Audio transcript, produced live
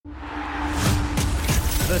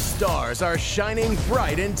The stars are shining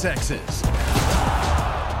bright in Texas.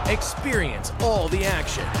 Experience all the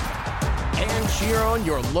action and cheer on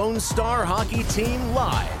your Lone Star hockey team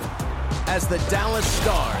live as the Dallas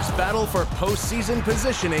Stars battle for postseason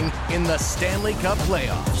positioning in the Stanley Cup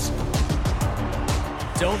playoffs.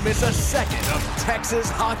 Don't miss a second of Texas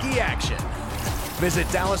hockey action. Visit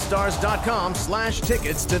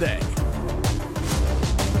DallasStars.com/tickets today.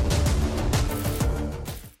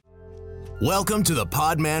 Welcome to the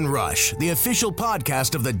Podman Rush, the official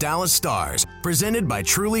podcast of the Dallas Stars, presented by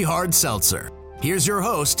Truly Hard Seltzer. Here's your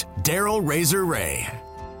host, Daryl Razor Ray.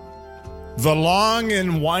 The long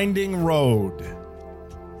and winding road,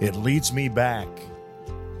 it leads me back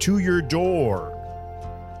to your door,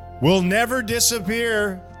 will never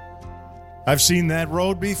disappear. I've seen that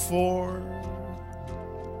road before.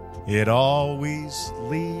 It always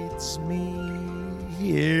leads me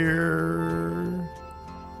here.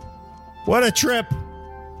 What a trip.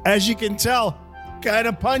 As you can tell, kind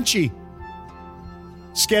of punchy.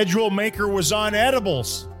 Schedule maker was on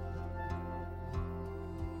edibles.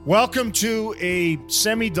 Welcome to a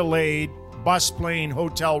semi-delayed bus plane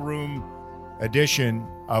hotel room edition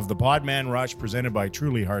of the Podman Rush presented by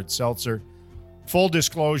Truly Hard Seltzer. Full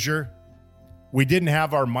disclosure, we didn't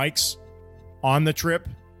have our mics on the trip,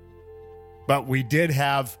 but we did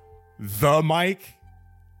have the mic.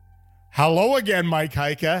 Hello again, Mike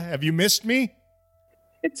Heika. Have you missed me?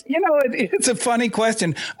 It's a funny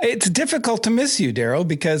question. It's difficult to miss you, Daryl,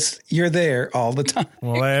 because you're there all the time.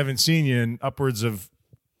 Well, I haven't seen you in upwards of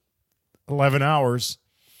 11 hours.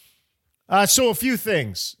 So a few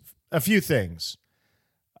things.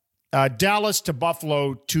 Dallas to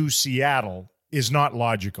Buffalo to Seattle is not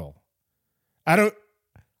logical. I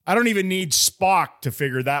don't even need Spock to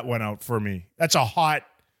figure that one out for me. That's a hot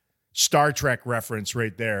Star Trek reference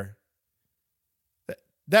right there.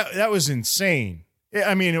 That was insane.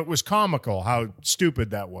 I mean, it was comical how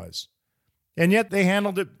stupid that was. And yet they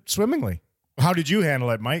handled it swimmingly. How did you handle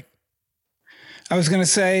it, Mike? I was going to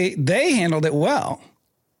say they handled it well.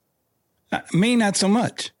 Me, not so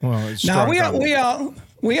much. Well, it's no,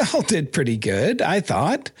 we all did pretty good, I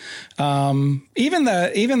thought. Even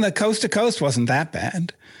the coast to coast wasn't that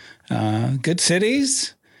bad. Good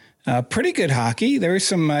cities, pretty good hockey. There were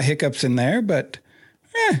some hiccups in there, but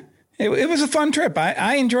it was a fun trip.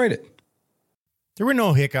 I enjoyed it. There were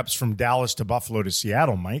no hiccups from Dallas to Buffalo to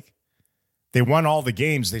Seattle, Mike. They won all the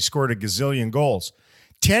games. They scored a gazillion goals.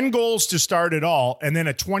 10 goals to start it all, and then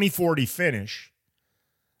a 20-40 finish.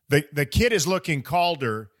 The kid is looking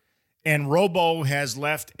Calder, and Robo has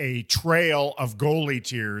left a trail of goalie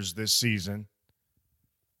tears this season.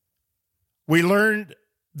 We learned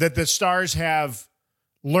that the Stars have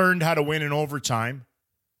learned how to win in overtime.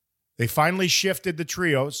 They finally shifted the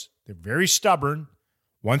trios. They're very stubborn.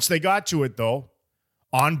 Once they got to it, though,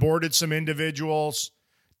 onboarded some individuals,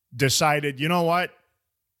 decided, you know what?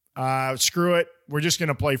 Screw it. We're just going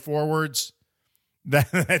to play forwards.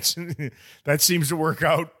 That seems to work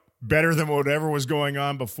out better than whatever was going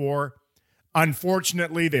on before.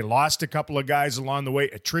 Unfortunately, they lost a couple of guys along the way.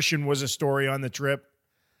 Attrition was a story on the trip.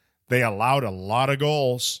 They allowed a lot of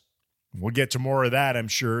goals. We'll get to more of that, I'm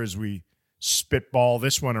sure, as we spitball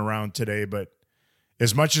this one around today. But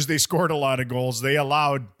as much as they scored a lot of goals, they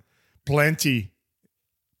allowed plenty.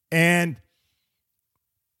 And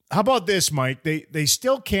how about this, Mike? They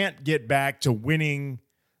still can't get back to winning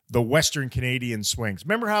the Western Canadian swings.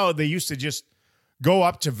 Remember how they used to just go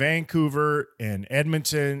up to Vancouver and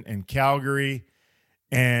Edmonton and Calgary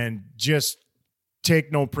and just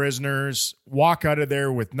take no prisoners, walk out of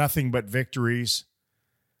there with nothing but victories?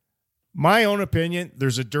 My own opinion,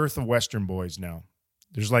 there's a dearth of Western boys now.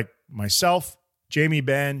 There's like myself, Jamie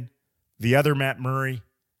Benn, the other Matt Murray.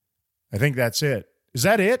 I think that's it. Is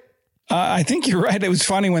that it? I think you're right. It was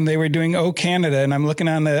funny when they were doing "Oh Canada" and I'm looking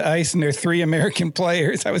on the ice and there are 3 American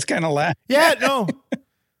players. I was kind of laughing. Yeah, no.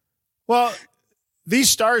 Well, these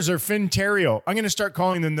Stars are Fintario. I'm going to start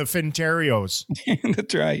calling them the Fintarios.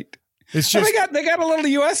 That's right. It's just they got a little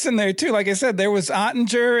U.S. in there too. Like I said, there was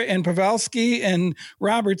Ottinger and Pavelski and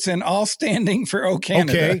Robertson all standing for "Oh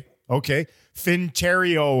Canada." Okay.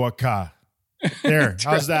 Fintarioaka. There.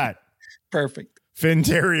 How's right. that? Perfect.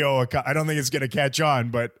 Fintarioaka. I don't think it's going to catch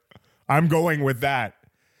on, but I'm going with that.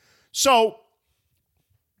 So,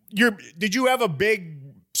 did you have a big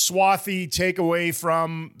swathy takeaway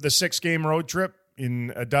from the 6-game road trip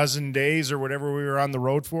in a dozen days or whatever we were on the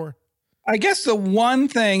road for? I guess the one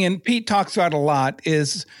thing, and Pete talks about a lot,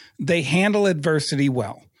 is they handle adversity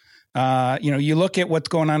well. You look at what's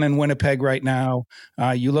going on in Winnipeg right now.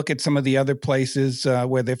 You look at some of the other places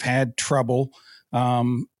where they've had trouble,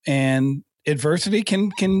 and adversity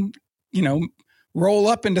can roll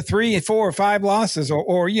up into 3, 4, or 5 losses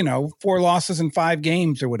or 4 losses in 5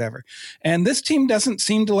 games or whatever. And this team doesn't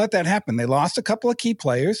seem to let that happen. They lost a couple of key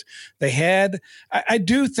players. I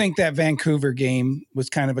do think that Vancouver game was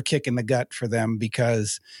kind of a kick in the gut for them,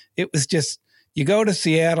 because it was just, you go to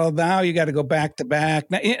Seattle, now you got to go back to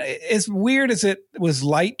back. Now, as weird as it was,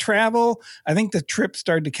 light travel, I think the trip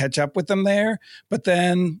started to catch up with them there. But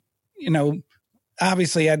then,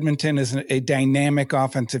 obviously Edmonton is a dynamic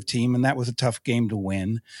offensive team, and that was a tough game to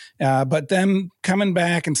win. But them coming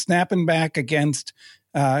back and snapping back against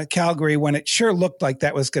Calgary, when it sure looked like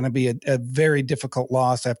that was going to be a very difficult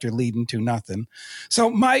loss after leading 2-0.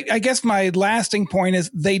 So I guess my lasting point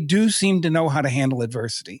is they do seem to know how to handle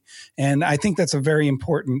adversity. And I think that's a very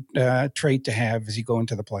important trait to have as you go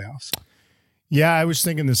into the playoffs. Yeah, I was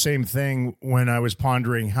thinking the same thing when I was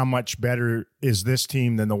pondering how much better is this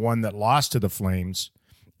team than the one that lost to the Flames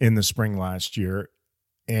in the spring last year.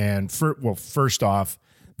 And first off,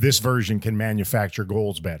 this version can manufacture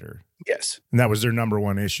goals better. Yes. And that was their number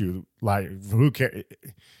one issue. Like,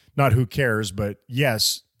 not who cares, but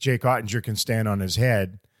yes, Jake Ottinger can stand on his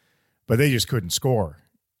head, but they just couldn't score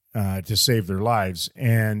to save their lives.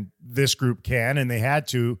 And this group can, and they had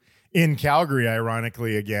to in Calgary,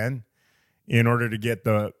 ironically, again, in order to get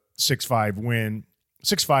the 6-5 win.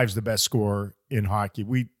 6-5 is the best score in hockey.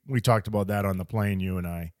 We talked about that on the plane, you and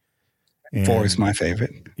I. 4 is my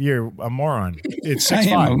favorite. You're a moron. It's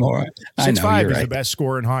 6-5. I am a moron. 6-5 is the best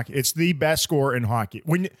score in hockey. It's the best score in hockey.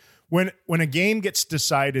 When a game gets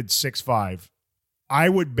decided 6-5, I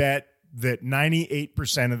would bet that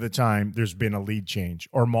 98% of the time there's been a lead change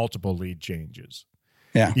or multiple lead changes.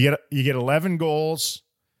 Yeah. You get 11 goals.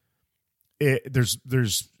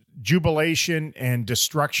 There's jubilation and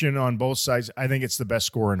destruction on both sides. I think it's the best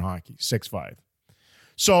score in hockey, 6-5.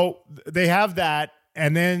 So they have that,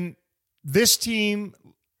 and then this team,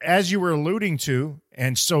 as you were alluding to,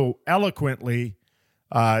 and so eloquently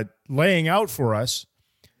laying out for us,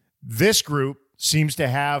 this group seems to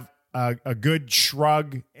have a good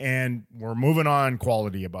shrug and we're moving on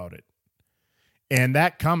quality about it. And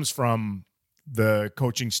that comes from the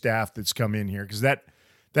coaching staff that's come in here, because that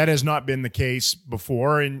has not been the case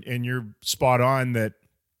before. And you're spot on that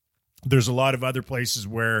there's a lot of other places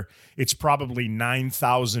where it's probably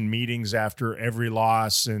 9,000 meetings after every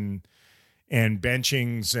loss and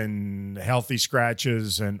benchings and healthy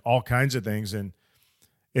scratches and all kinds of things. And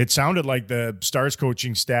it sounded like the Stars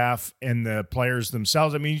coaching staff and the players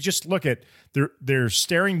themselves, I mean, you just look at, they're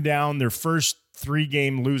staring down their first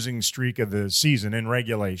 3-game losing streak of the season in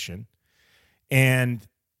regulation. And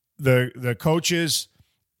the coaches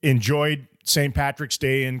enjoyed St. Patrick's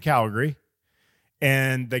Day in Calgary,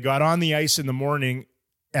 and they got on the ice in the morning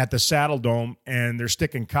at the Saddle Dome, and they're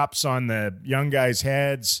sticking cups on the young guys'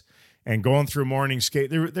 heads and going through morning skate.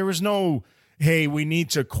 There was no, hey, we need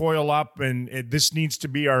to coil up and this needs to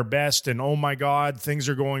be our best, and oh my God, things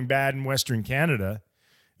are going bad in Western Canada.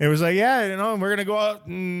 It was like, yeah, we're going to go out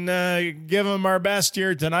and give them our best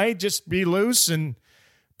here tonight. Just be loose and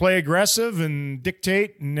play aggressive and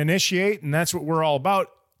dictate and initiate, and that's what we're all about.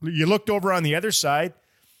 You looked over on the other side,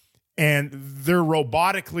 and they're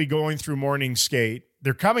robotically going through morning skate.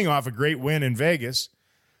 They're coming off a great win in Vegas,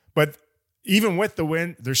 but even with the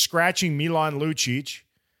win, they're scratching Milan Lucic.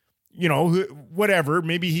 Whatever.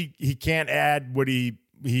 Maybe he can't add what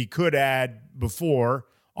he could add before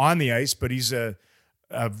on the ice, but he's a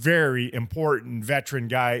very important veteran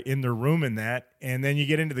guy in the room in that. And then you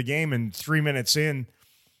get into the game, and 3 minutes in,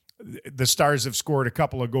 the Stars have scored a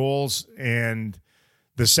couple of goals, and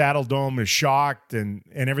the Saddle Dome is shocked and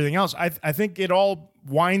everything else. I think it all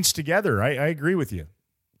winds together. I agree with you.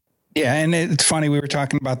 Yeah, and it's funny, we were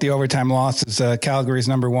talking about the overtime losses. Calgary's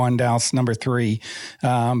number 1, Dallas number 3.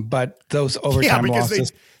 But those overtime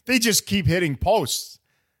losses, they just keep hitting posts.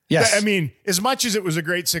 Yes. I mean, as much as it was a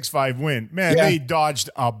great 6-5 win, man, They dodged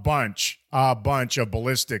a bunch of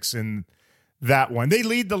ballistics in that one. They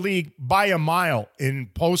lead the league by a mile in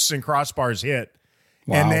posts and crossbars hit.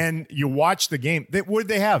 Wow. And then you watch the game. What did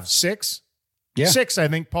they have? 6? Yeah. 6, I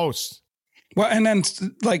think, posts. Well, and then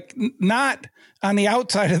not on the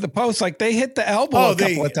outside of the post, like they hit the elbow a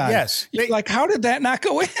couple of times. Yes. How did that not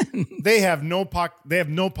go in? They have no puck. They have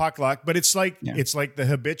no puck luck, but it's like the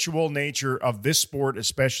habitual nature of this sport,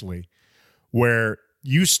 especially where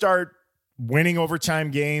you start winning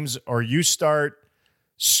overtime games or you start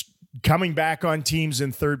coming back on teams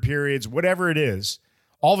in third periods, whatever it is,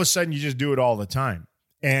 all of a sudden you just do it all the time.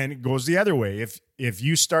 And it goes the other way. If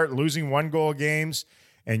you start losing 1-goal games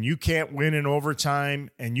and you can't win in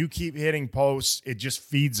overtime and you keep hitting posts, it just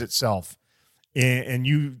feeds itself. And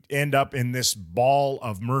you end up in this ball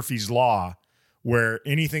of Murphy's Law where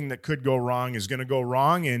anything that could go wrong is going to go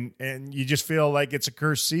wrong, and you just feel like it's a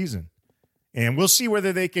cursed season. And we'll see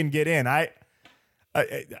whether they can get in.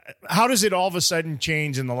 How does it all of a sudden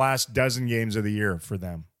change in the last dozen games of the year for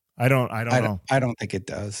them? I don't know. I don't think it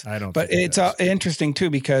does. But it's interesting too,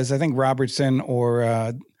 because I think Robertson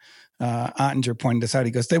or Ottinger pointed this out.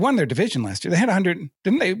 He goes, they won their division last year. They had 100,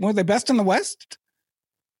 didn't they? Were they best in the West?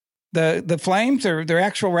 The Flames, their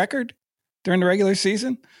actual record during the regular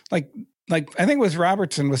season? Like I think it was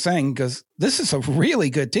Robertson was saying, because this is a really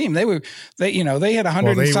good team. They had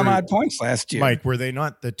 100 and some odd points last year. Mike, were they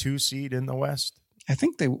not the 2 seed in the West? I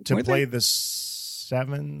think they to play the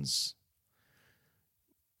sevens,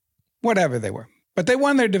 whatever they were. But they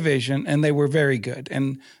won their division, and they were very good.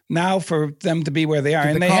 And now for them to be where they are,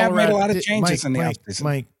 and they have made a lot of changes in the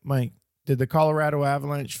offseason. Mike, did the Colorado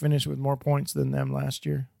Avalanche finish with more points than them last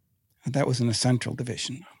year? That was in the Central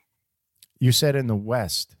Division. You said in the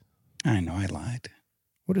West. I know, I lied.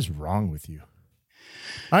 What is wrong with you?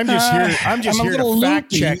 I'm just here to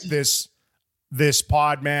fact check this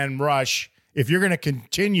Podman Rush. If you're going to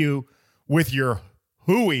continue with your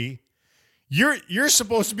hooey, you're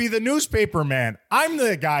supposed to be the newspaper man. I'm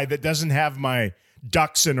the guy that doesn't have my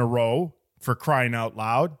ducks in a row, for crying out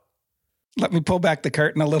loud. Let me pull back the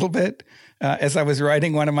curtain a little bit. As I was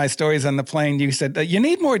writing one of my stories on the plane, you said, you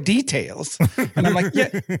need more details. And I'm like, yeah,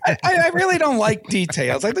 I really don't like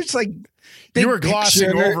details. I just like big You were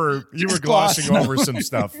glossing picture. over some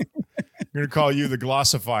stuff. I'm going to call you the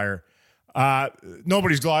glossifier.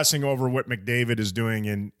 Nobody's glossing over what McDavid is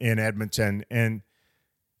doing in Edmonton. And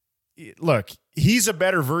look, he's a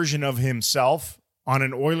better version of himself on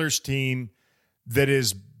an Oilers team that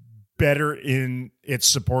is better in its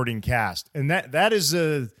supporting cast. And that is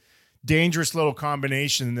a dangerous little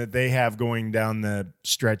combination that they have going down the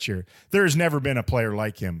stretch here. There's never been a player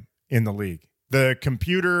like him in the league. The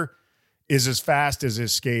computer is as fast as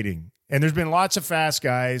his skating. And there's been lots of fast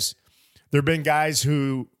guys. There have been guys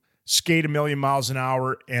who skate 1,000,000 miles an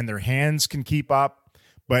hour and their hands can keep up,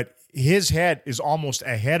 but his head is almost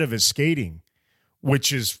ahead of his skating,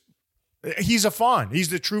 which is, he's a fawn. He's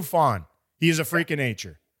the true fawn. He is a freak of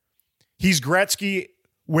nature. He's Gretzky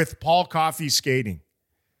with Paul Coffey skating.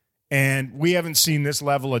 And we haven't seen this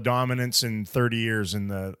level of dominance in 30 years in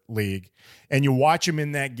the league. And you watch him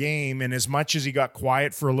in that game, and as much as he got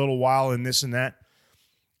quiet for a little while and this and that,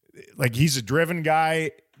 like, he's a driven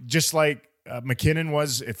guy, just like McKinnon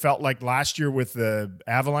was, it felt like last year with the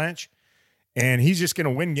Avalanche. And he's just going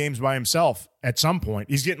to win games by himself at some point.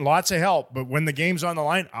 He's getting lots of help, but when the game's on the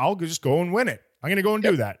line, I'll just go and win it. I'm going to go and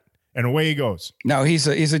do that. And away he goes. No, he's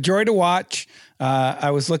a joy to watch. I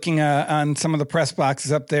was looking on some of the press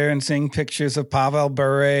boxes up there and seeing pictures of Pavel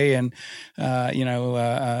Bure, and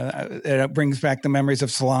it brings back the memories of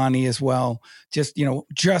Solani as well.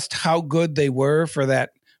 Just how good they were for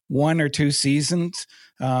that 1 or 2 seasons.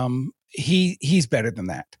 He's better than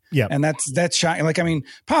that. Yeah, and that's shocking. Like, I mean,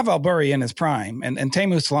 Pavel Bure in his prime and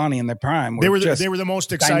Teemu Solani in their prime. They were the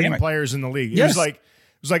most exciting dynamic players in the league. It was like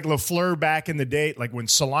Lafleur back in the day, like when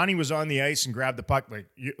Solani was on the ice and grabbed the puck, like,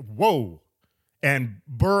 whoa. And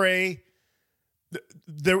Bure,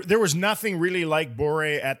 there was nothing really like Bure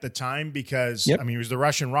at the time because, I mean, he was the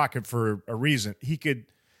Russian Rocket for a reason. He could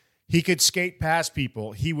skate past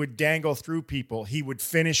people. He would dangle through people. He would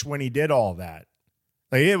finish when he did all that.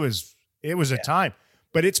 Like, it was a time.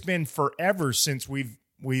 But it's been forever since we've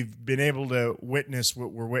been able to witness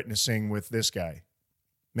what we're witnessing with this guy.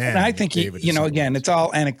 Man, and I think again, it's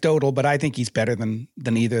all anecdotal, but I think he's better than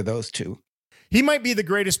either of those two. He might be the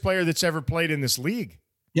greatest player that's ever played in this league.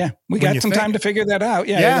 Yeah, we got some time to figure that out.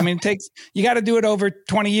 Yeah, I mean, you got to do it over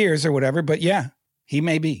 20 years or whatever, but yeah, he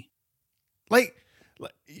may be. Like,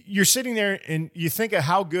 you're sitting there and you think of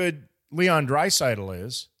how good Leon Draisaitl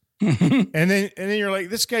is, and then you're like,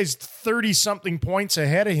 this guy's 30-something points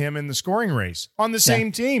ahead of him in the scoring race on the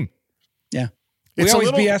same team. Yeah, it's we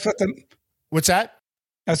always BS with them. What's that?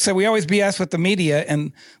 So we always BS with the media,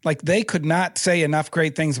 and like they could not say enough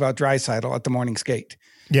great things about Draisaitl at the morning skate.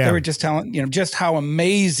 Yeah, they were just telling just how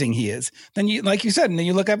amazing he is. Then you, like you said, and then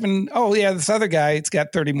you look up and this other guy, it's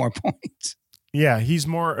got 30 more points. Yeah, he's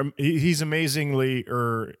amazingly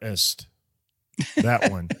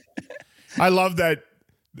that one. I love that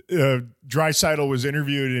Draisaitl was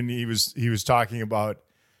interviewed and he was talking about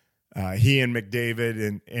he and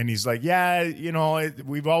McDavid and he's like,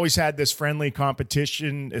 we've always had this friendly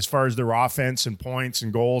competition as far as their offense and points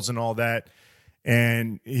and goals and all that.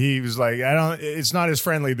 And he was like, it's not as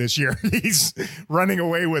friendly this year. He's running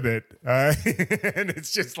away with it. And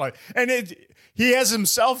it's just like, he has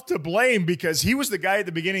himself to blame because he was the guy at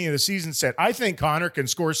the beginning of the season said, I think Connor can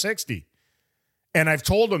score 60. And I've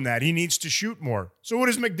told him that he needs to shoot more. So what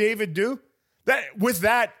does McDavid do? With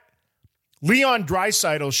that, Leon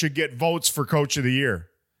Draisaitl should get votes for Coach of the Year.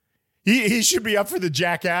 He should be up for the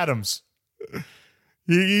Jack Adams.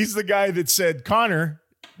 He's the guy that said, Connor,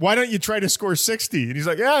 why don't you try to score 60? And he's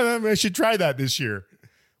like, yeah, I should try that this year.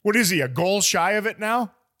 What is he, a goal shy of it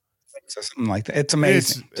now? So something like that. It's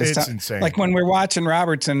amazing. It's insane. Like when we're watching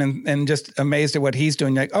Robertson and just amazed at what he's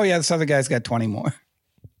doing, like, oh yeah, this other guy's got 20 more.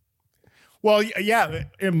 Well, yeah.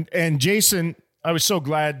 And Jason, I was so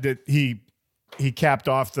glad that he capped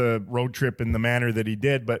off the road trip in the manner that he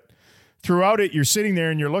did. But throughout it, you're sitting there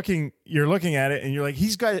and you're looking at it and you're like,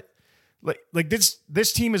 he's got like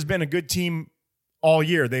this team has been a good team all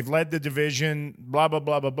year. They've led the division, blah, blah,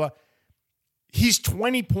 blah, blah, blah. He's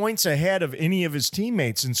 20 points ahead of any of his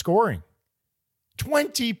teammates in scoring.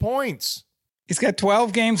 20 points. He's got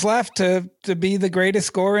 12 games left to be the greatest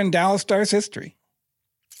scorer in Dallas Stars history.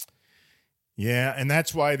 Yeah, and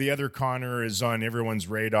that's why the other Connor is on everyone's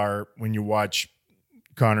radar when you watch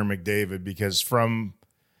Connor McDavid, because from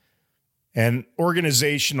an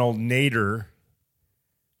organizational nadir,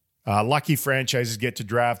 lucky franchises get to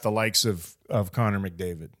draft the likes of Connor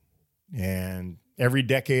McDavid. And every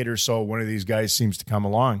decade or so, one of these guys seems to come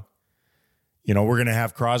along. You know, we're going to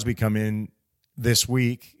have Crosby come in this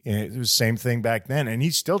week. And it was the same thing back then. And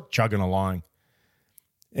he's still chugging along.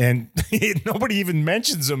 And nobody even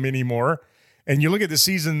mentions him anymore. And you look at the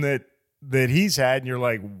season that he's had and you're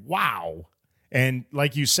like, wow. And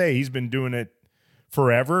like you say, he's been doing it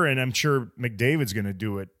forever. And I'm sure McDavid's going to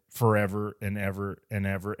do it forever and ever and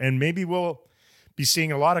ever. And maybe we'll be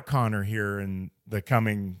seeing a lot of Connor here in the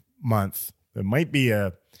coming month. It might be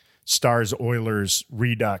a Stars-Oilers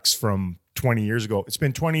redux from 20 years ago. It's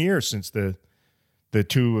been 20 years since the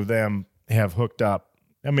two of them have hooked up.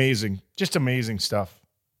 Amazing. Just amazing stuff.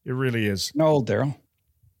 It really is. Getting old, Daryl.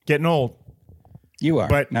 Getting old. You are,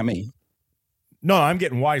 but not me. No, I'm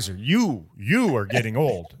getting wiser. You are getting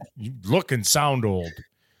old. You look and sound old.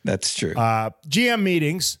 That's true. GM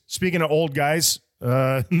meetings, speaking of old guys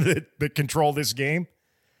that control this game,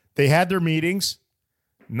 they had their meetings.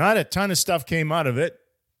 Not a ton of stuff came out of it.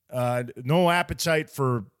 No appetite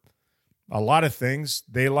for a lot of things.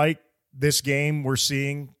 They like this game we're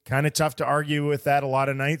seeing. Kind of tough to argue with that a lot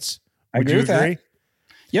of nights. Would you agree? That.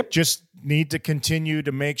 Yep. Just need to continue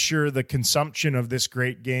to make sure the consumption of this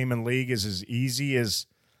great game and league is as easy as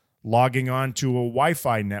logging on to a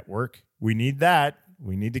Wi-Fi network. We need that.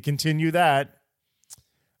 We need to continue that.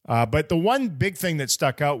 But the one big thing that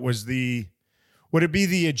stuck out was would it be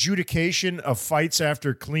the adjudication of fights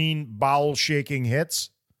after clean bowel shaking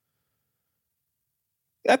hits?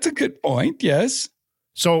 That's a good point. Yes.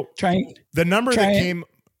 So the number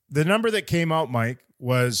that came out, Mike,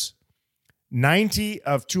 was 90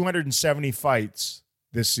 of 270 fights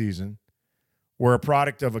this season were a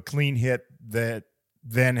product of a clean hit that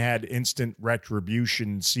then had instant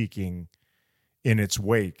retribution seeking in its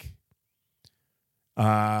wake.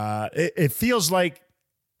 It feels like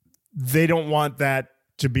they don't want that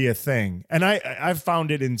to be a thing. And I've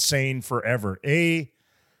found it insane forever.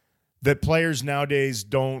 That players nowadays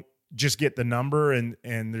don't just get the number and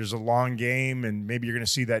there's a long game and maybe you're going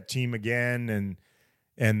to see that team again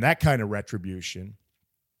and that kind of retribution.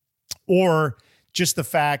 Or just the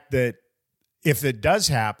fact that if it does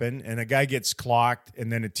happen and a guy gets clocked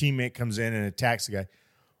and then a teammate comes in and attacks the guy,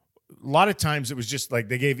 a lot of times it was just like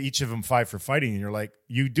they gave each of them 5 for fighting. And you're like,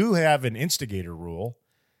 you do have an instigator rule.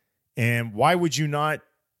 And why would you not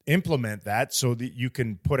implement that so that you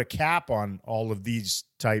can put a cap on all of these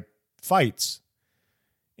type fights?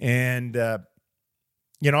 And,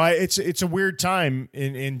 it's a weird time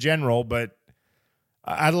in general, but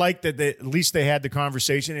I like that at least they had the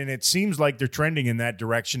conversation, and it seems like they're trending in that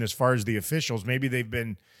direction as far as the officials. Maybe they've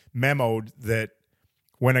been memoed that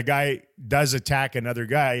when a guy does attack another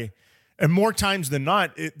guy, and more times than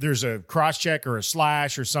not, there's a cross-check or a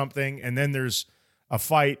slash or something, and then there's a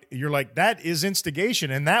fight. You're like, that is instigation,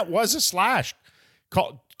 and that was a slash.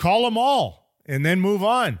 Call them all, and then move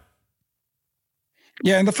on.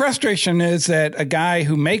 Yeah, and the frustration is that a guy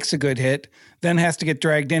who makes a good hit then has to get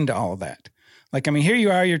dragged into all of that. Like, I mean, here you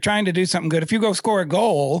are, you're trying to do something good. If you go score a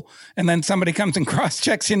goal and then somebody comes and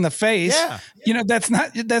cross-checks you in the face, that's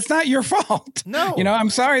not your fault. No. I'm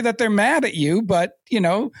sorry that they're mad at you, but,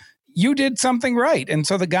 you did something right. And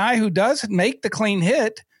so the guy who does make the clean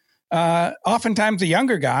hit, oftentimes a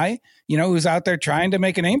younger guy, who's out there trying to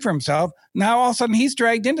make a name for himself, now all of a sudden he's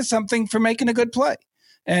dragged into something for making a good play.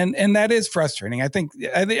 And that is frustrating. I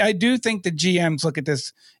do think the GMs look at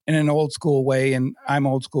this in an old school way, and I'm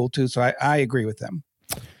old school too, so I agree with them.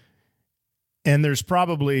 And there's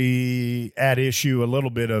probably at issue a little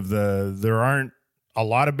bit of there aren't a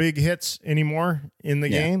lot of big hits anymore in the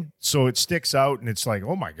game. So it sticks out and it's like,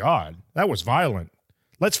 oh my God, that was violent.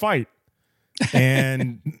 Let's fight.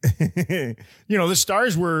 And, the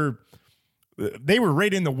Stars were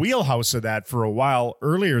right in the wheelhouse of that for a while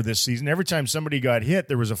earlier this season. Every time somebody got hit,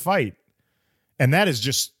 there was a fight. And that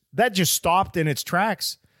just stopped in its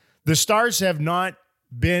tracks. The Stars have not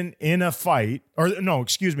been in a fight,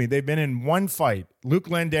 they've been in one fight. Luke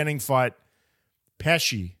Glendening fought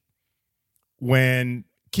Pesce when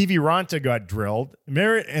Kiviranta got drilled.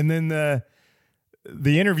 And then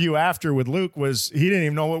the interview after with Luke was he didn't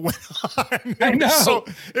even know what went on. I know.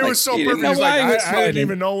 It was so perfect. He's like, I didn't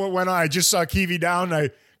even know what went on. I just saw Kivi down. I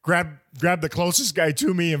grabbed the closest guy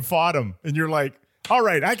to me and fought him. And you're like, all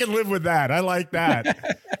right, I can live with that. I like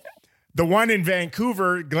that. The one in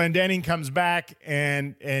Vancouver, Glendening comes back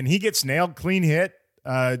and he gets nailed, clean hit.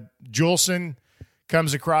 Juleson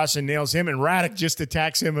comes across and nails him, and Radek just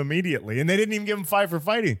attacks him immediately. And they didn't even give him 5 for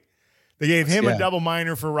fighting. They gave him a double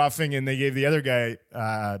minor for roughing, and they gave the other guy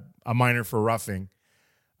a minor for roughing.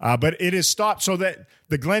 But it is stopped so that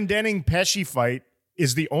the Glendening-Pesce fight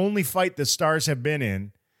is the only fight the Stars have been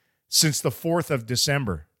in since the 4th of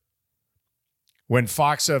December when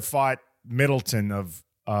Faksa fought Middleton of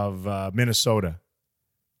Minnesota.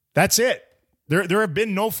 That's it. There have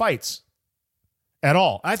been no fights at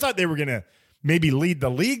all. I thought they were going to maybe lead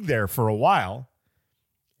the league there for a while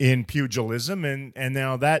in pugilism, and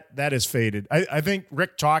now that has faded. I think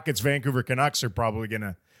Rick Tocchet's Vancouver Canucks are probably going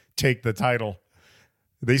to take the title.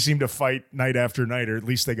 They seem to fight night after night, or at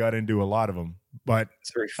least they got into a lot of them. But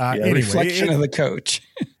anyway, reflection of the coach.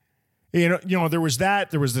 There was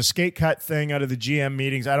that. There was the skate cut thing out of the GM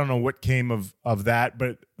meetings. I don't know what came of that,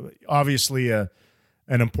 but obviously an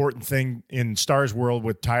important thing in Stars world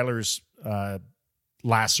with Tyler's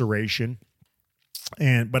laceration.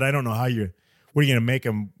 But I don't know what are you going to make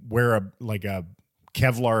him wear a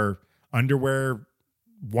Kevlar underwear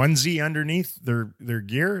onesie underneath their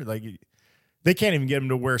gear? Like they can't even get him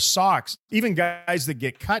to wear socks. Even guys that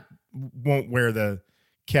get cut won't wear the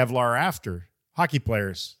Kevlar after. Hockey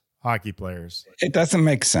players. It doesn't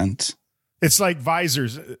make sense. It's like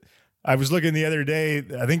visors. I was looking the other day.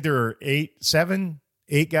 I think there are 8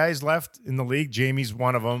 guys left in the league. Jamie's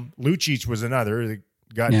one of them. Lucic was another that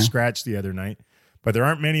got scratched the other night. But there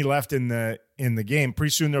aren't many left in the game.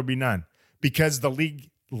 Pretty soon there'll be none because the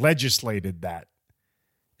league legislated that.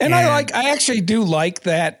 And I actually do like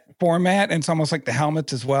that format. And it's almost like the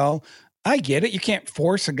helmets as well. I get it. You can't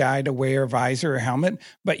force a guy to wear a visor or helmet,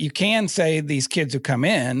 but you can say these kids who come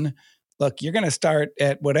in, look, you're going to start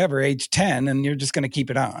at whatever age 10 and you're just going to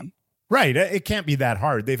keep it on. Right. It can't be that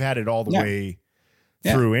hard. They've had it all the way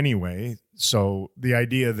through anyway. So the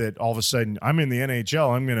idea that all of a sudden I'm in the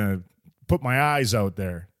NHL, I'm going to put my eyes out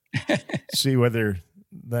there, see whether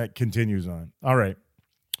that continues on. All right.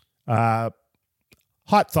 Hot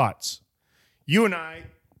thoughts. You and I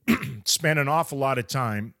spent an awful lot of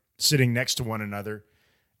time sitting next to one another,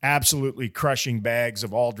 absolutely crushing bags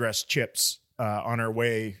of all-dressed chips on our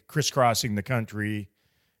way, crisscrossing the country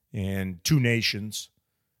and 2 nations.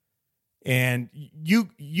 And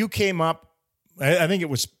you came up, I think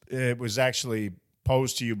it was actually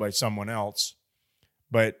posed to you by someone else,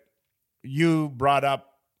 but you brought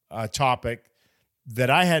up a topic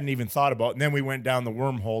that I hadn't even thought about, and then we went down the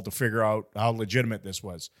wormhole to figure out how legitimate this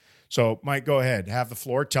was. So, Mike, go ahead. Have the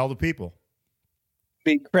floor. Tell the people.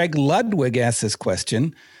 Craig Ludwig asked this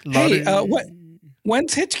question. Hey,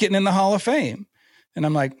 when's Hitch getting in the Hall of Fame? And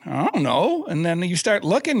I'm like, I don't know. And then you start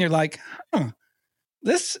looking, you're like,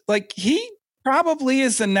 he probably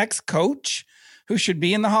is the next coach who should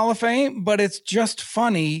be in the Hall of Fame, but it's just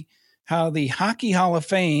funny how the Hockey Hall of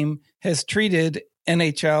Fame has treated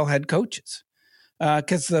NHL head coaches.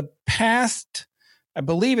 Because I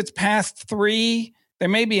believe it's past 3, there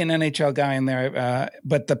may be an NHL guy in there,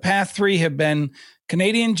 but the past 3 have been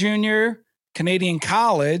Canadian Junior, Canadian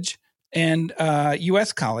College, and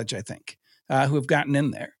U.S. College, I think, who have gotten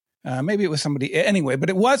in there. Maybe it was somebody anyway, but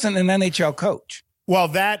it wasn't an NHL coach. Well,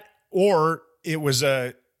 that or it was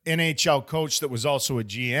a NHL coach that was also a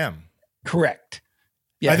GM. Correct.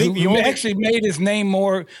 Yeah, I think who actually made his name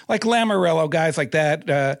more like Lamoriello, guys like that.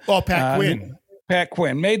 Pat Quinn. Pat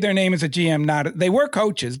Quinn made their name as a GM. They were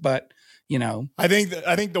coaches, but I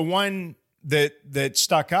think the one that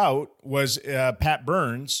stuck out was Pat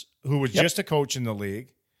Burns, who was just a coach in the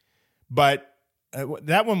league, but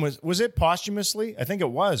that one was it posthumously? I think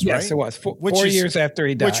it was. Yes, right? It was 4 years after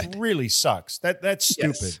he died, which really sucks. That's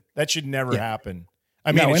stupid. Yes. That should never happen.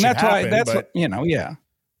 I mean, no, and that's happen, why. That's what, yeah.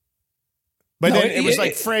 But then it was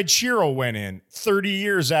like Fred Shero went in 30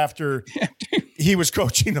 years after he was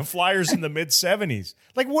coaching the Flyers in the mid-'70s.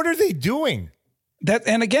 Like, what are they doing?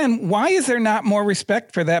 And again, why is there not more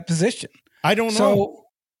respect for that position? I don't know.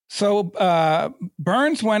 So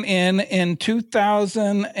Burns went in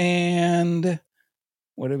 2000 and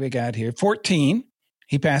what do we got here? 14.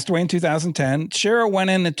 He passed away in 2010. Shero went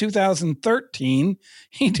in 2013.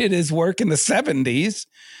 He did his work in the 70s.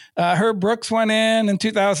 Herb Brooks went in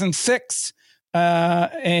 2006.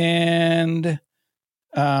 And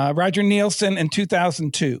Roger Nielsen in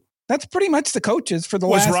 2002. That's pretty much the coaches for the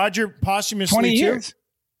last Roger posthumously 20 too? years.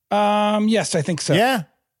 Yes, I think so. Yeah.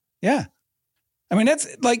 Yeah. I mean, that's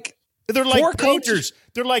like they're like four painters. Coaches.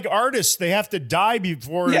 They're like artists. They have to die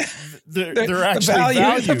before they're actually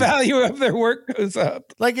valued. The value of their work goes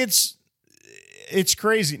up. Like it's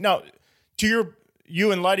crazy. Now, to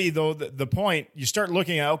you and Luddy, though, the point, you start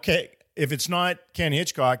looking at, okay, if it's not Ken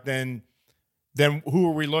Hitchcock, then who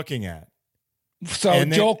are we looking at? So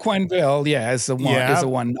Joel Quenneville, is the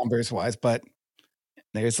one numbers wise, but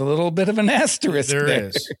there's a little bit of an asterisk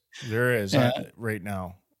there. There is right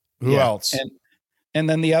now. Who else? And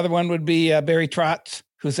then the other one would be Barry Trotz,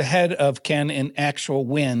 who's ahead of Ken in actual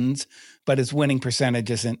wins, but his winning percentage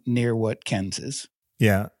isn't near what Ken's is.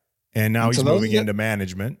 Yeah. And now he's moving into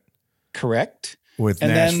management. Correct. With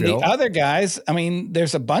and Nashville. Then the other guys, I mean,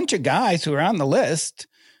 there's a bunch of guys who are on the list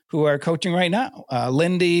who are coaching right now.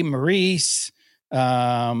 Lindy, Maurice, who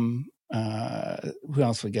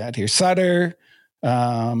else we got here? Sutter,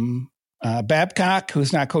 Babcock,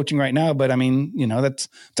 who's not coaching right now, but I mean, it's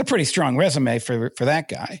a pretty strong resume for that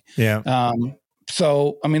guy. Yeah.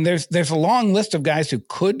 So, I mean, there's a long list of guys who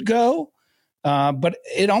could go, but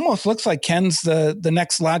it almost looks like Ken's the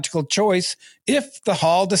next logical choice if the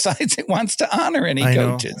Hall decides it wants to honor any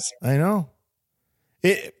coaches. I know.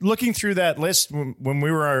 Looking through that list when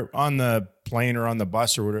we were on the plane or on the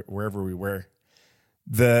bus or wherever we were,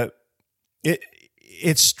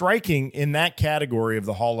 it's striking in that category of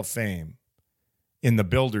the Hall of Fame, in the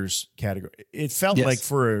builders category. It felt like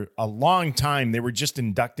for a long time they were just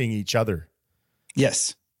inducting each other.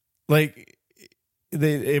 Yes. Like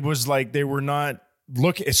it was like they were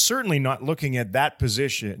certainly not looking at that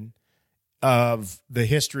position of the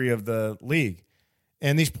history of the league.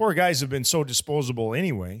 And these poor guys have been so disposable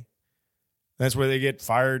anyway. That's where they get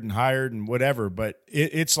fired and hired and whatever. But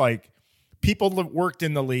it's like people that worked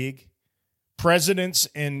in the league, presidents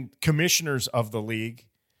and commissioners of the league,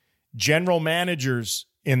 general managers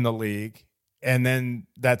in the league, and then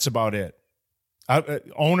that's about it.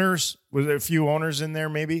 Owners, was there a few owners in there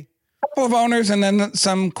maybe? A couple of owners, and then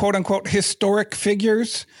some quote-unquote historic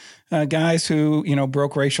figures, guys who,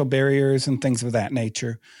 broke racial barriers and things of that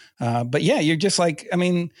nature. But yeah, you're just like, I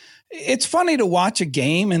mean, it's funny to watch a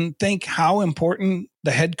game and think how important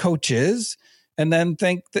the head coach is, and then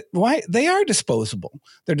think that why they are disposable.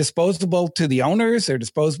 They're disposable to the owners. They're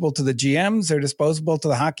disposable to the GMs. They're disposable to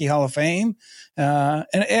the Hockey Hall of Fame.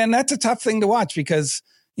 And that's a tough thing to watch because,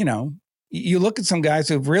 you look at some guys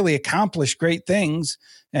who've really accomplished great things,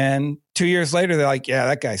 and 2 years later, they're like, yeah,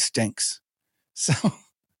 that guy stinks. So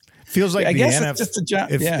feels like I the guess NFL, it's just a job.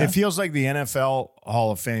 It feels like the NFL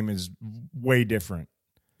Hall of Fame is way different.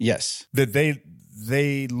 Yes. That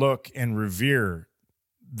they look and revere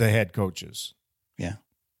the head coaches. Yeah.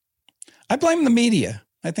 I blame the media.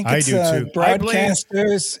 I think it's I do too.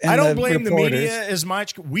 Broadcasters I don't the blame reporters. the media as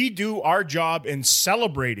much. We do our job in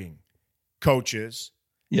celebrating coaches.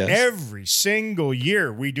 Yes. Every single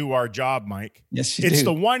year we do our job, Mike. Yes, you It's do.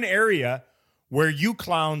 the one area where you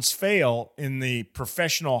clowns fail in the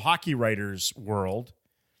professional hockey writers world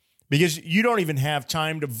because you don't even have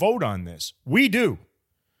time to vote on this. We do.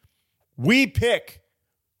 We pick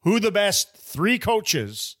who the best 3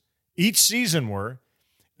 coaches each season were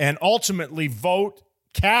and ultimately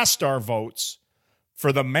cast our votes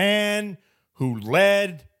for the man who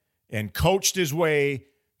led and coached his way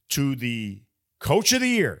to the Coach of the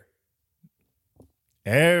Year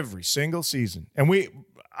every single season. And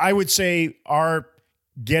I would say our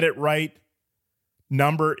get it right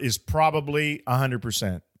number is probably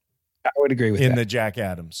 100%. I would agree with that. In the Jack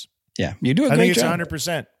Adams. Yeah, you do a I great think job. it's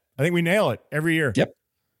 100%. I think we nail it every year. Yep.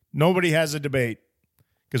 Nobody has a debate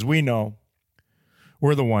because we know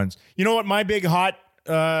we're the ones. You know what my big hot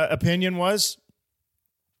opinion was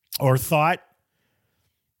or thought?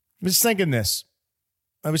 I was thinking this.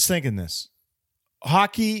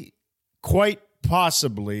 Hockey quite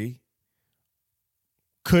possibly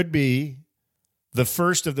could be the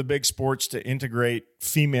first of the big sports to integrate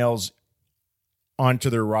females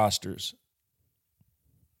onto their rosters.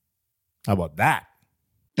 How about that?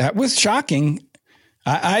 That was shocking.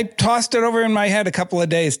 I tossed it over in my head a couple of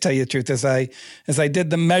days, tell you the truth, as I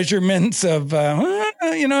did the measurements of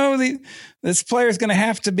this player is going to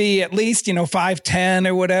have to be at least, 5'10"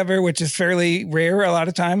 or whatever, which is fairly rare a lot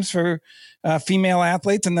of times for female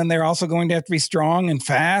athletes. And then they're also going to have to be strong and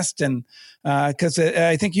fast. And because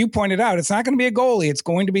I think you pointed out, it's not going to be a goalie. It's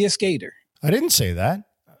going to be a skater. I didn't say that.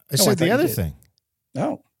 I said the other thing.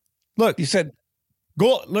 No. Look. You said.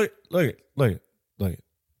 Look.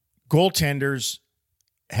 Goaltenders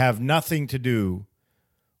have nothing to do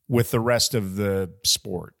with the rest of the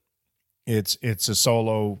sport. It's a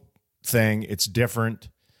solo thing. It's different.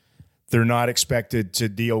 They're not expected to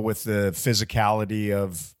deal with the physicality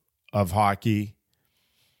of hockey.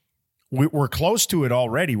 We're close to it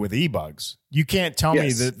already with e-bugs. You can't tell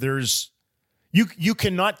me that there's you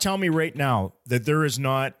cannot tell me right now that there is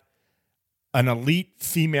not an elite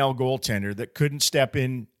female goaltender that couldn't step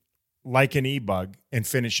in like an e-bug and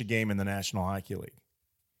finish a game in the National Hockey League.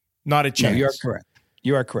 Not a chance. No,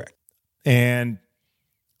 you are correct. And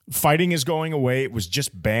fighting is going away. It was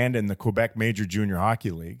just banned in the Quebec Major Junior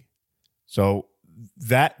Hockey League. So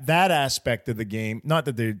that aspect of the game, not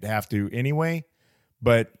that they'd have to anyway,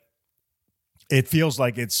 but it feels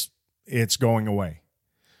like it's going away.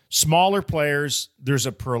 Smaller players, there's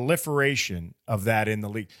a proliferation of that in the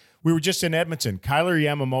league. We were just in Edmonton. Kyler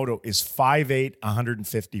Yamamoto is 5'8",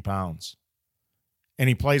 150 pounds. And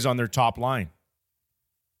he plays on their top line.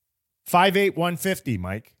 5'8", 150,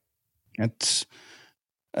 Mike. That's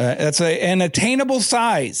an attainable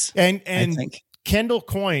size. And Kendall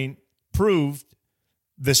Coyne proved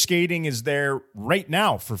the skating is there right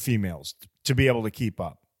now for females to be able to keep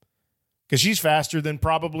up. Because she's faster than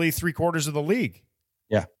probably 3/4 of the league.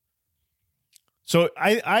 Yeah. So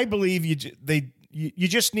I believe you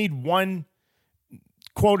just need one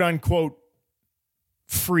quote unquote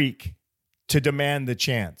freak to demand the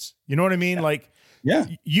chance. You know what I mean? Yeah. Like, yeah,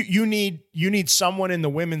 you need someone in the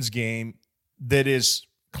women's game that is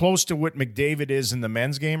close to what McDavid is in the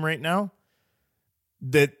men's game right now.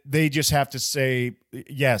 That they just have to say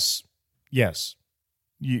yes.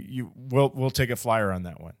 We'll take a flyer on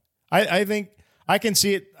that one. I think I can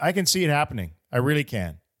see it. I can see it happening. I really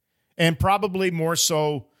can, and probably more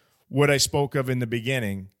so what I spoke of in the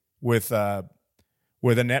beginning with a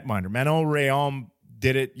netminder. Manon Rhéaume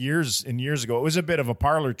did it years and years ago. It was a bit of a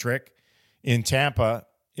parlor trick in Tampa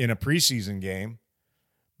in a preseason game,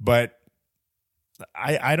 but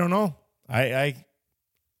I don't know. I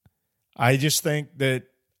just think that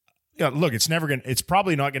look, it's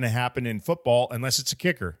probably not gonna happen in football unless it's a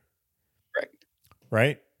kicker.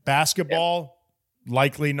 Right? Basketball,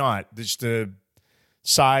 likely not. Just the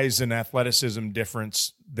size and athleticism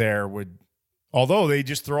difference there would, although they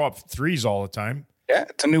just throw up threes all the time. Yeah,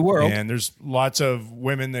 it's a new world. And there's lots of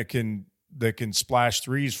women that can splash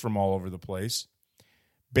threes from all over the place.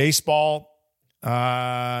 Baseball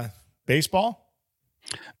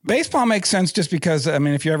makes sense just because, I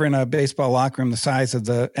mean, if you're ever in a baseball locker room, the size of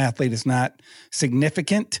the athlete is not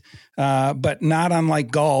significant, but not unlike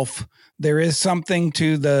golf. There is something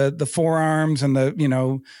to the forearms and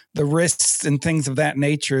the wrists and things of that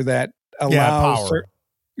nature that allow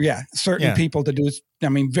certain people to do, I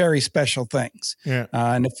mean, very special things. Yeah.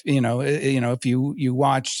 And if you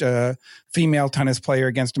watch a female tennis player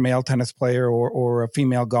against a male tennis player or a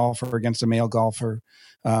female golfer against a male golfer,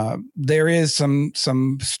 there is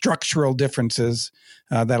some structural differences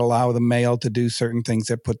that allow the male to do certain things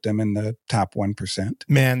that put them in the top 1%.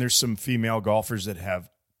 Man, there's some female golfers that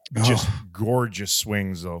have just gorgeous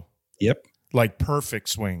swings, though. Yep. Like perfect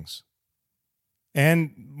swings.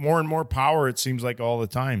 And more power, it seems like, all the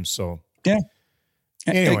time. So, yeah.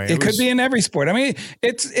 Anyway, it could be in every sport. I mean,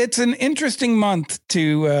 it's an interesting month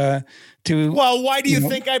to. Well, why do you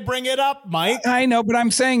think I bring it up, Mike? I know, but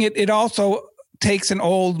I'm saying it also takes an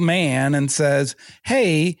old man and says,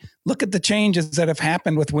 hey, look at the changes that have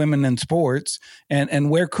happened with women in sports and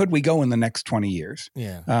where could we go in the next 20 years?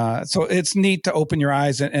 Yeah. So it's neat to open your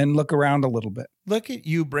eyes and look around a little bit. Look at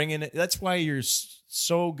you bringing it. That's why you're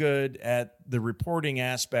so good at the reporting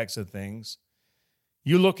aspects of things.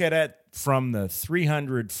 You look at it from the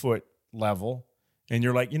 300-foot level and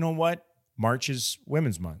you're like, you know what? March is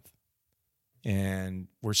Women's Month. And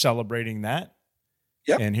we're celebrating that.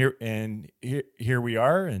 Yep. And here we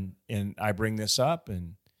are, and I bring this up,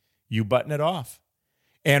 and you button it off.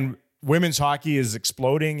 And women's hockey is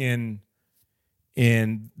exploding in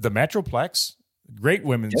the Metroplex. Great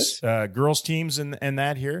women's girls teams and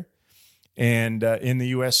that here, and in the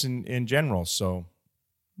U.S. in general. So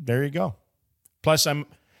there you go. Plus, I'm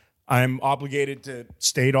obligated to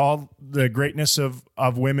state all the greatness of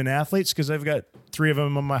women athletes because I've got 3 of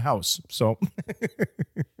them in my house. So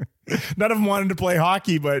none of them wanted to play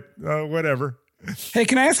hockey, but whatever. Hey,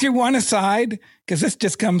 can I ask you one aside? Because this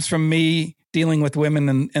just comes from me dealing with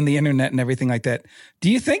women and the internet and everything like that. Do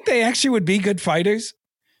you think they actually would be good fighters?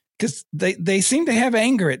 Because they seem to have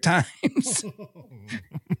anger at times.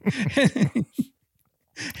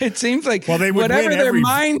 It seems like whatever their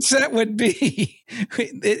mindset would be,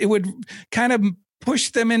 it would kind of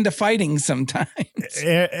push them into fighting sometimes.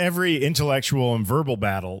 Every intellectual and verbal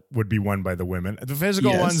battle would be won by the women. The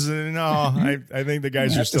physical ones, no, I think the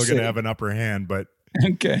guys are still going to have an upper hand. But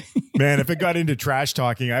okay, man, if it got into trash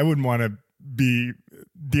talking, I wouldn't want to be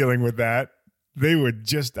dealing with that. They would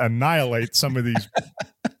just annihilate some of these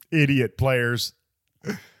idiot players.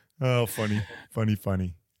 Oh, funny.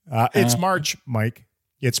 It's March, Mike.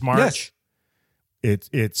 It's March. Yes.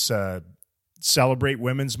 It's Celebrate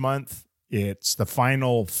Women's Month. It's the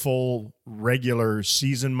final full regular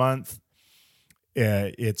season month.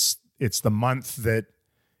 It's the month that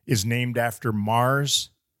is named after Mars,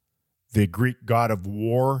 the Greek god of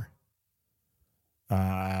war.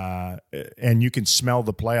 And you can smell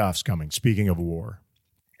the playoffs coming. Speaking of war.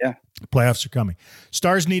 Yeah. Playoffs are coming.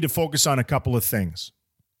 Stars need to focus on a couple of things.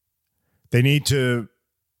 They need to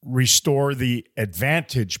restore the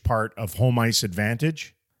advantage part of home ice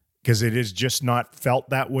advantage, because it is just not felt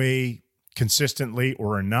that way consistently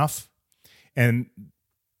or enough. And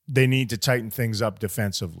they need to tighten things up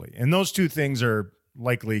defensively. And those two things are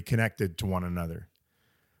likely connected to one another.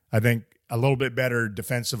 I think a little bit better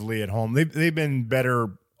defensively at home. They've been better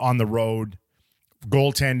on the road,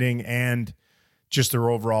 goaltending and just their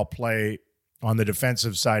overall play on the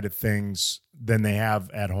defensive side of things than they have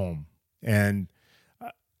at home. And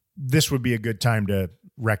this would be a good time to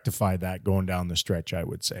rectify that going down the stretch, I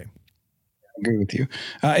would say. I agree with you.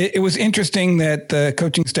 It was interesting that the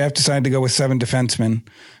coaching staff decided to go with 7 defensemen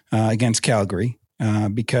against Calgary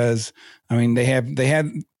because, I mean, they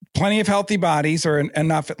had plenty of healthy bodies, or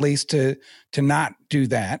enough at least to not do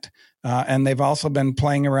that. And they've also been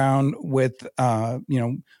playing around with,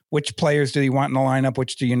 which players do you want in the lineup?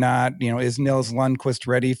 Which do you not? Is Nils Lundqvist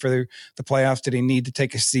ready for the playoffs? Did he need to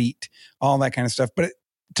take a seat? All that kind of stuff. But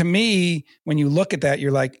to me, when you look at that,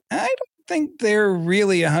 you're like, I don't think they're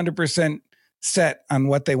really 100% set on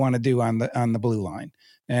what they want to do on the blue line.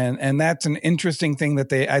 And that's an interesting thing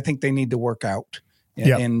that I think they need to work out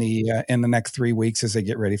in the next 3 weeks as they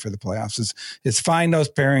get ready for the playoffs. Is find those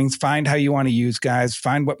pairings, find how you want to use guys,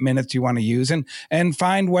 find what minutes you want to use, and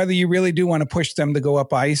find whether you really do want to push them to go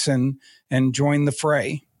up ice and join the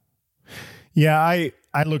fray. Yeah,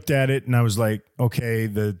 I looked at it and I was like, okay,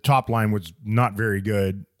 the top line was not very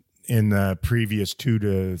good in the previous 2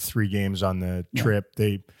 to 3 games on the trip.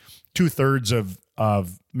 They 2/3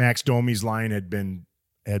 of Max Domi's line had been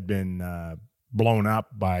blown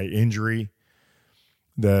up by injury.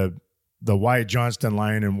 The Wyatt Johnston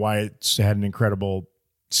line, and Wyatt's had an incredible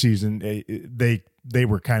season. They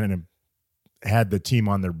were kind of had the team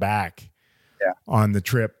on their back on the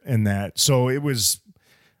trip, and that. So it was.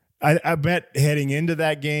 I bet heading into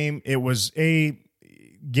that game, it was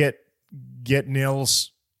get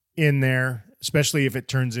Nils in there, especially if it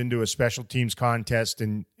turns into a special teams contest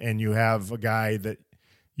and you have a guy that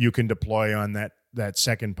you can deploy on that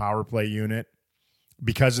second power play unit.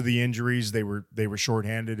 Because of the injuries, they were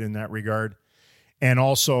shorthanded in that regard, and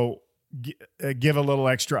also give a little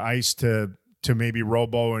extra ice to maybe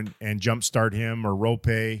Robo and jumpstart him, or Rope,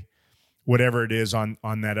 whatever it is on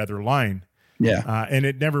that other line. Yeah. And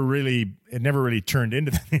it never really turned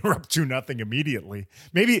into that. They were up 2-0 immediately.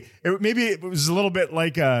 Maybe it was a little bit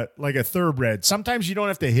like a thoroughbred. Sometimes you don't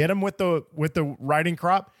have to hit them with the riding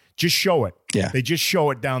crop. Just show it. Yeah. They just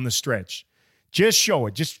show it down the stretch. Just show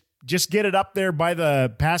it. Just get it up there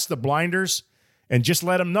past the blinders, and just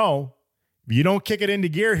let them know, if you don't kick it into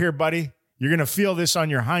gear here, buddy, you're going to feel this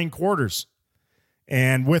on your hindquarters.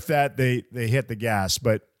 And with that, they hit the gas.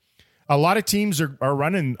 But a lot of teams are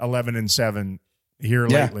running 11-7 here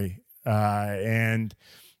lately. And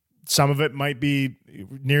some of it might be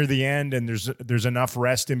near the end, and there's enough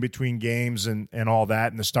rest in between games and all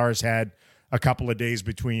that. And the Stars had a couple of days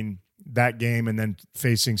between that game and then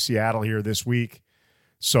facing Seattle here this week.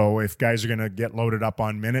 So if guys are going to get loaded up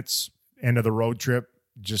on minutes, end of the road trip,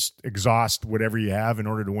 just exhaust whatever you have in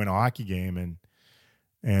order to win a hockey game.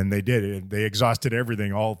 And they did it. They exhausted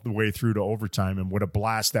everything all the way through to overtime. And what a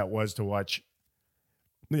blast that was to watch.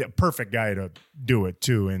 Yeah, perfect guy to do it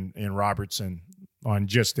too, in Robertson, on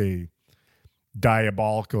just a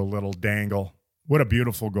diabolical little dangle. What a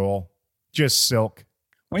beautiful goal. Just silk.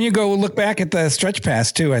 When you go look back at the stretch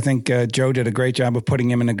pass too, I think Joe did a great job of putting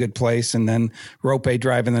him in a good place, and then Rope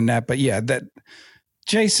driving the net. But yeah, that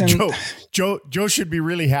Jason. Joe should be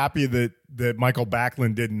really happy that Michael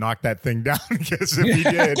Backlund didn't knock that thing down, because if he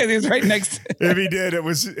did, he was right next. If he did, it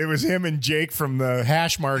was him and Jake from the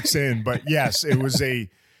hash marks in. But yes, it was a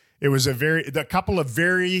couple of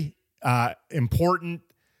very important,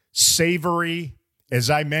 savory, as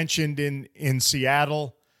I mentioned in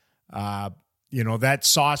Seattle, that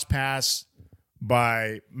sauce pass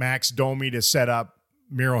by Max Domi to set up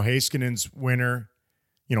Miro Heiskanen's winner,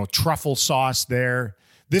 truffle sauce there.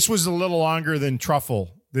 This was a little longer than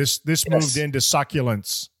truffle. This moved into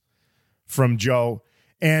succulence from Joe.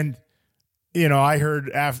 And, I heard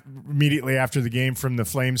immediately after the game from the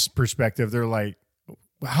Flames perspective, they're like,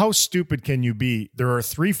 how stupid can you be? There are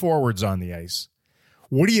 3 forwards on the ice.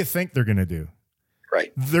 What do you think they're going to do?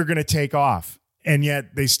 Right. They're going to take off. And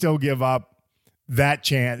yet they still give up that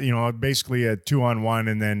chance, basically a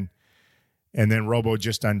 2-on-1, and then Robo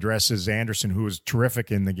just undresses Anderson, who was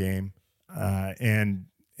terrific in the game, and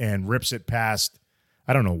rips it past.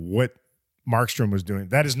 I don't know what Markstrom was doing.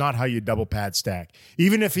 That is not how you double pad stack.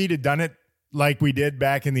 Even if he'd have done it like we did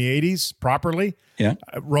back in the 80s properly,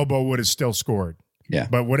 Robo would have still scored. Yeah.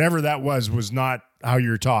 But whatever that was not how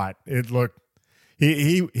you're taught. It looked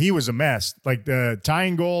he was a mess. Like the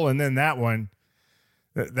tying goal and then that one,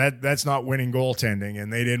 that's not winning goaltending,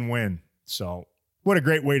 and they didn't win. So what a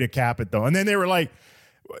great way to cap it, though. And then they were like,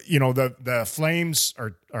 the Flames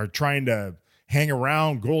are trying to hang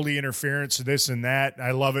around, goalie interference, this and that.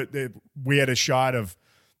 I love it. We had a shot of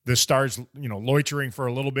the Stars, loitering for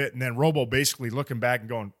a little bit, and then Robo basically looking back and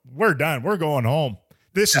going, "We're done. We're going home.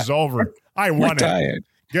 This is over. I won it. Tired.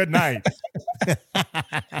 Good night."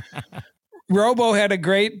 Robo had a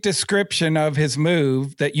great description of his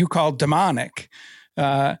move that you called demonic.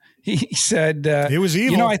 He said, it was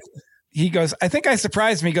evil. He goes, I think I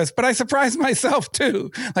surprised me. He goes, but I surprised myself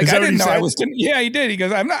too. Like, I didn't know I was going to. Yeah, he did. He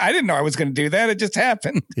goes, I didn't know I was going to do that. It just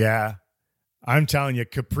happened. Yeah. I'm telling you,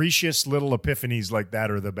 capricious little epiphanies like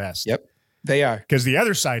that are the best. Yep, they are. Because the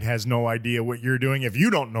other side has no idea what you're doing if you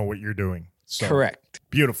don't know what you're doing. So, correct.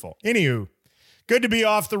 Beautiful. Anywho, good to be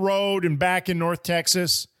off the road and back in North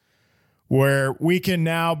Texas, where we can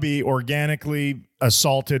now be organically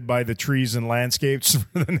assaulted by the trees and landscapes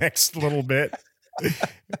for the next little bit.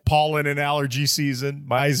 Pollen and allergy season.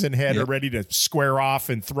 My eyes and head are ready to square off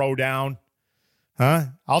and throw down. Huh?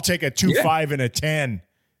 I'll take a 2-5 and a 10,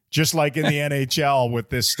 just like in the NHL with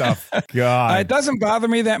this stuff. God. It doesn't bother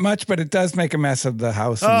me that much, but it does make a mess of the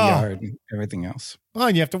house and the yard and everything else. Well,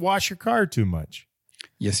 and you have to wash your car too much.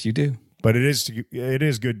 Yes, you do. But it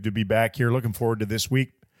is good to be back here. Looking forward to this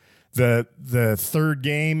week. The third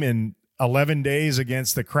game in 11 days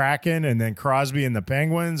against the Kraken, and then Crosby and the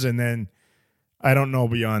Penguins, and then I don't know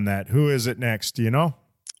beyond that. Who is it next? Do you know?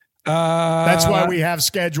 That's why we have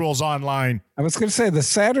schedules online. I was going to say the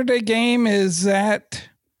Saturday game is at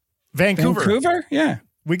Vancouver? Yeah.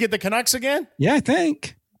 We get the Canucks again? Yeah, I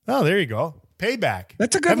think. Oh, there you go. Payback.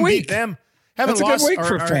 That's a good week. Beat them. That's a good week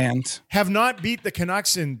for fans. Have not beat the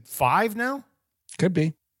Canucks in 5 now? Could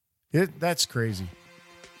be. That's crazy.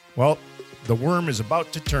 Well, the worm is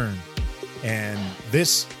about to turn. And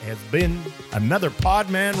this has been another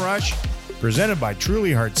Podman Rush presented by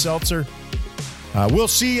Truly Hard Seltzer. We'll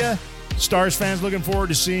see you. Stars fans, looking forward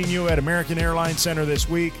to seeing you at American Airlines Center this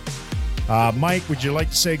week. Mike, would you like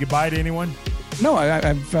to say goodbye to anyone? No,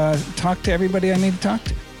 I've talked to everybody I need to talk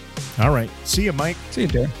to. All right. See you, Mike. See you,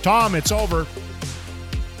 dear. Tom, it's over.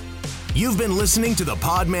 You've been listening to the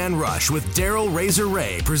Podman Rush with Daryl Razor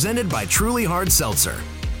Ray, presented by Truly Hard Seltzer,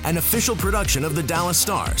 an official production of the Dallas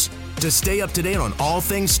Stars. To stay up to date on all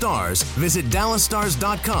things Stars, visit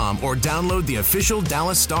DallasStars.com or download the official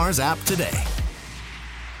Dallas Stars app today.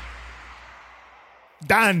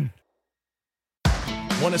 Done.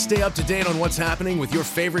 Want to stay up to date on what's happening with your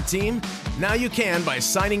favorite team? Now you can by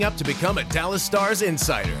signing up to become a Dallas Stars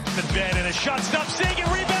insider. Ben and a shot stop,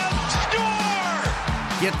 Sagan, rebound, score!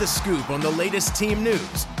 Get the scoop on the latest team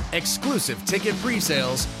news, exclusive ticket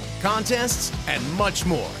pre-sales, contests, and much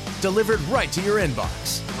more, delivered right to your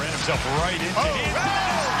inbox. Ran himself right into him. Scored!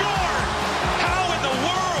 How in the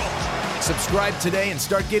world? Subscribe today and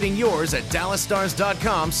start getting yours at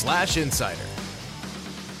DallasStars.com/insider.